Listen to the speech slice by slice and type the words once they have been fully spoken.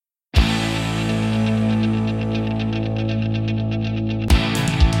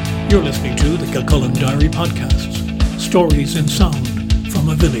You're listening to the Kilcullen Diary Podcasts, stories in sound from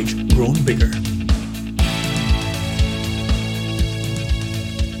a village grown bigger.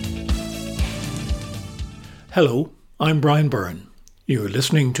 Hello, I'm Brian Byrne. You're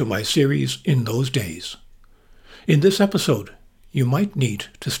listening to my series In Those Days. In this episode, you might need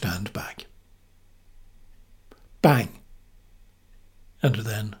to stand back. Bang. And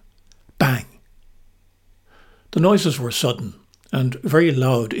then bang. The noises were sudden and very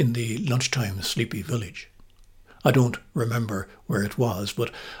loud in the lunchtime sleepy village. I don't remember where it was, but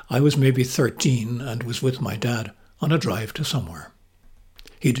I was maybe 13 and was with my dad on a drive to somewhere.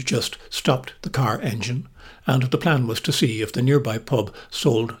 He'd just stopped the car engine, and the plan was to see if the nearby pub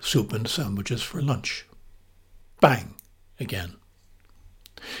sold soup and sandwiches for lunch. Bang again.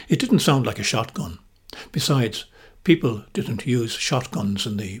 It didn't sound like a shotgun. Besides, people didn't use shotguns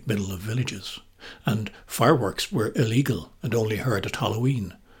in the middle of villages, and fireworks were illegal and only heard at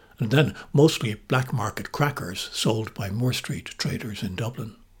Halloween, and then mostly black market crackers sold by Moore Street traders in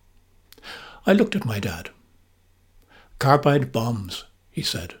Dublin. I looked at my dad. "Carbide bombs," he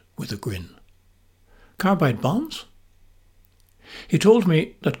said with a grin. "Carbide bombs?" He told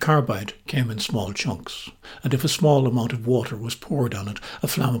me that carbide came in small chunks, and if a small amount of water was poured on it, a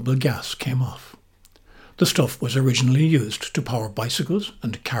flammable gas came off. The stuff was originally used to power bicycles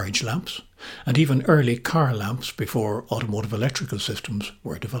and carriage lamps, and even early car lamps before automotive electrical systems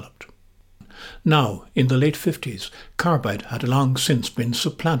were developed. Now, in the late 50s, carbide had long since been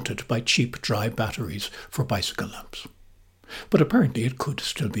supplanted by cheap dry batteries for bicycle lamps. But apparently it could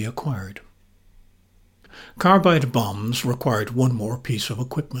still be acquired. Carbide bombs required one more piece of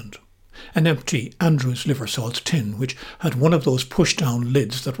equipment. An empty Andrews liver salts tin which had one of those push-down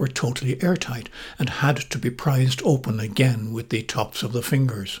lids that were totally airtight and had to be prized open again with the tops of the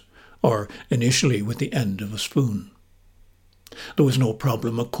fingers, or initially with the end of a spoon. There was no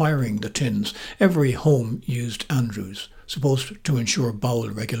problem acquiring the tins. Every home used Andrews, supposed to ensure bowel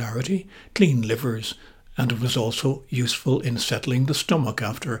regularity, clean livers, and it was also useful in settling the stomach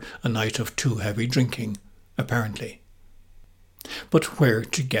after a night of too heavy drinking, apparently. But where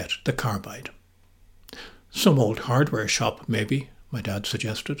to get the carbide? Some old hardware shop, maybe, my dad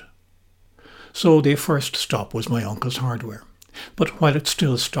suggested. So the first stop was my uncle's hardware. But while it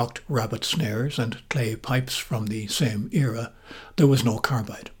still stocked rabbit snares and clay pipes from the same era, there was no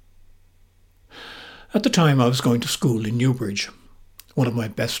carbide. At the time I was going to school in Newbridge. One of my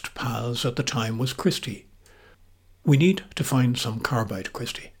best pals at the time was Christy. "We need to find some carbide,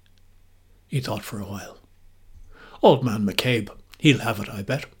 Christy." He thought for a while. "Old man McCabe, he'll have it, I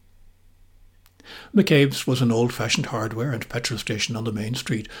bet." McCabe's was an old-fashioned hardware and petrol station on the main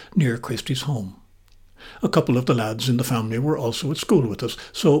street near Christy's home. A couple of the lads in the family were also at school with us,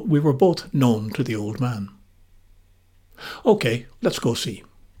 so we were both known to the old man. "OK, let's go see."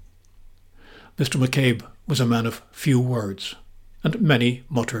 Mr. McCabe was a man of few words, and many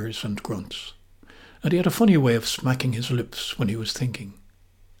mutters and grunts, and he had a funny way of smacking his lips when he was thinking.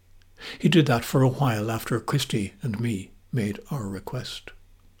 He did that for a while after Christy and me made our request.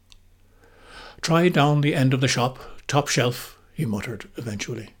 "Try down the end of the shop, top shelf," he muttered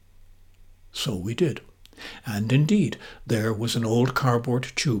eventually. So we did, and indeed there was an old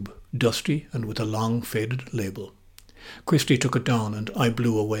cardboard tube, dusty and with a long faded label. Christy took it down and I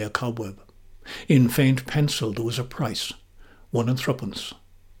blew away a cobweb. In faint pencil there was a price, 1 and 3pence,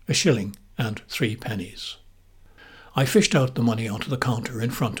 a shilling and 3 pennies. I fished out the money onto the counter in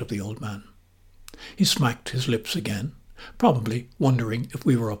front of the old man. He smacked his lips again, probably wondering if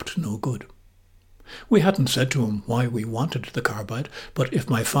we were up to no good. We hadn't said to him why we wanted the carbide, but if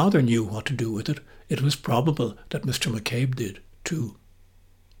my father knew what to do with it, it was probable that Mr. McCabe did too.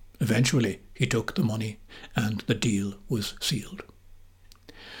 Eventually he took the money and the deal was sealed.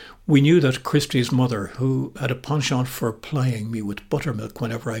 We knew that Christy's mother, who had a penchant for plying me with buttermilk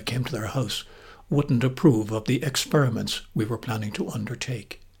whenever I came to their house, wouldn't approve of the experiments we were planning to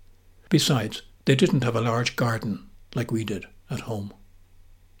undertake. Besides, they didn't have a large garden like we did at home.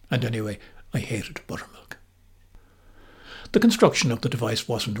 And anyway, I hated buttermilk. The construction of the device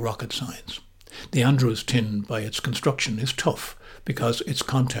wasn't rocket science. The Andrews tin, by its construction, is tough because its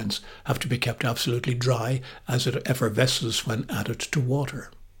contents have to be kept absolutely dry as it effervesces when added to water.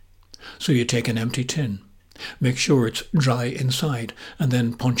 So you take an empty tin, make sure it's dry inside, and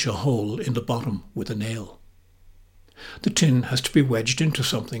then punch a hole in the bottom with a nail. The tin has to be wedged into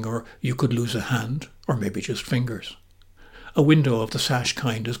something, or you could lose a hand, or maybe just fingers. A window of the sash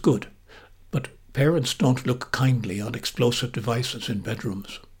kind is good, but parents don't look kindly on explosive devices in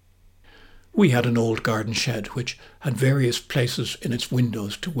bedrooms. We had an old garden shed which had various places in its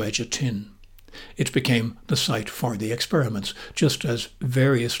windows to wedge a tin. It became the site for the experiments, just as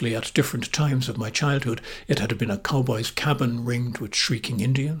variously at different times of my childhood it had been a cowboy's cabin ringed with shrieking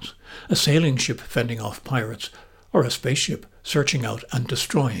Indians, a sailing ship fending off pirates, or a spaceship searching out and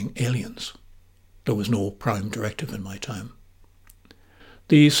destroying aliens. There was no prime directive in my time.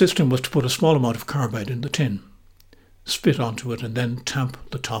 The system was to put a small amount of carbide in the tin, spit onto it and then tamp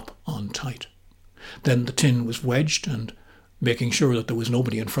the top on tight. Then the tin was wedged and, making sure that there was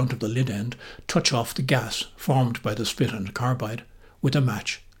nobody in front of the lid end, touch off the gas formed by the spit and carbide with a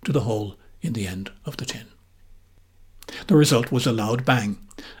match to the hole in the end of the tin. The result was a loud bang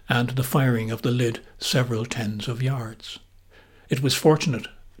and the firing of the lid several tens of yards. It was fortunate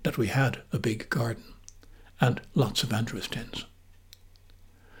that we had a big garden and lots of Andrews tins.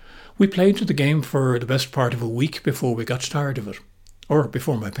 We played the game for the best part of a week before we got tired of it, or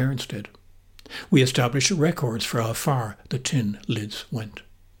before my parents did. We established records for how far the tin lids went.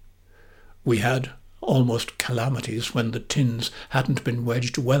 We had almost calamities when the tins hadn't been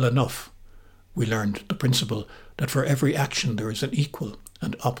wedged well enough. We learned the principle that for every action there is an equal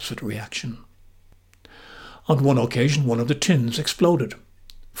and opposite reaction. On one occasion, one of the tins exploded,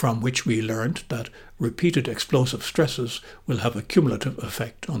 from which we learned that repeated explosive stresses will have a cumulative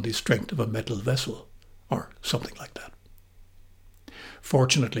effect on the strength of a metal vessel, or something like that.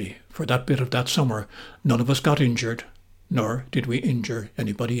 Fortunately, for that bit of that summer, none of us got injured, nor did we injure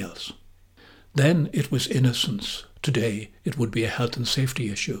anybody else. Then it was innocence. Today it would be a health and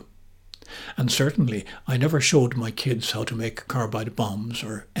safety issue. And certainly I never showed my kids how to make carbide bombs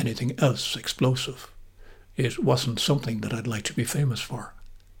or anything else explosive. It wasn't something that I'd like to be famous for.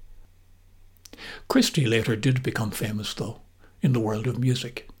 Christy later did become famous, though, in the world of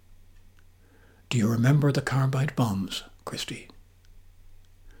music. Do you remember the carbide bombs, Christy?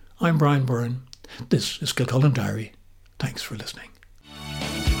 I'm Brian Byrne. This is Kilcullen Diary. Thanks for listening.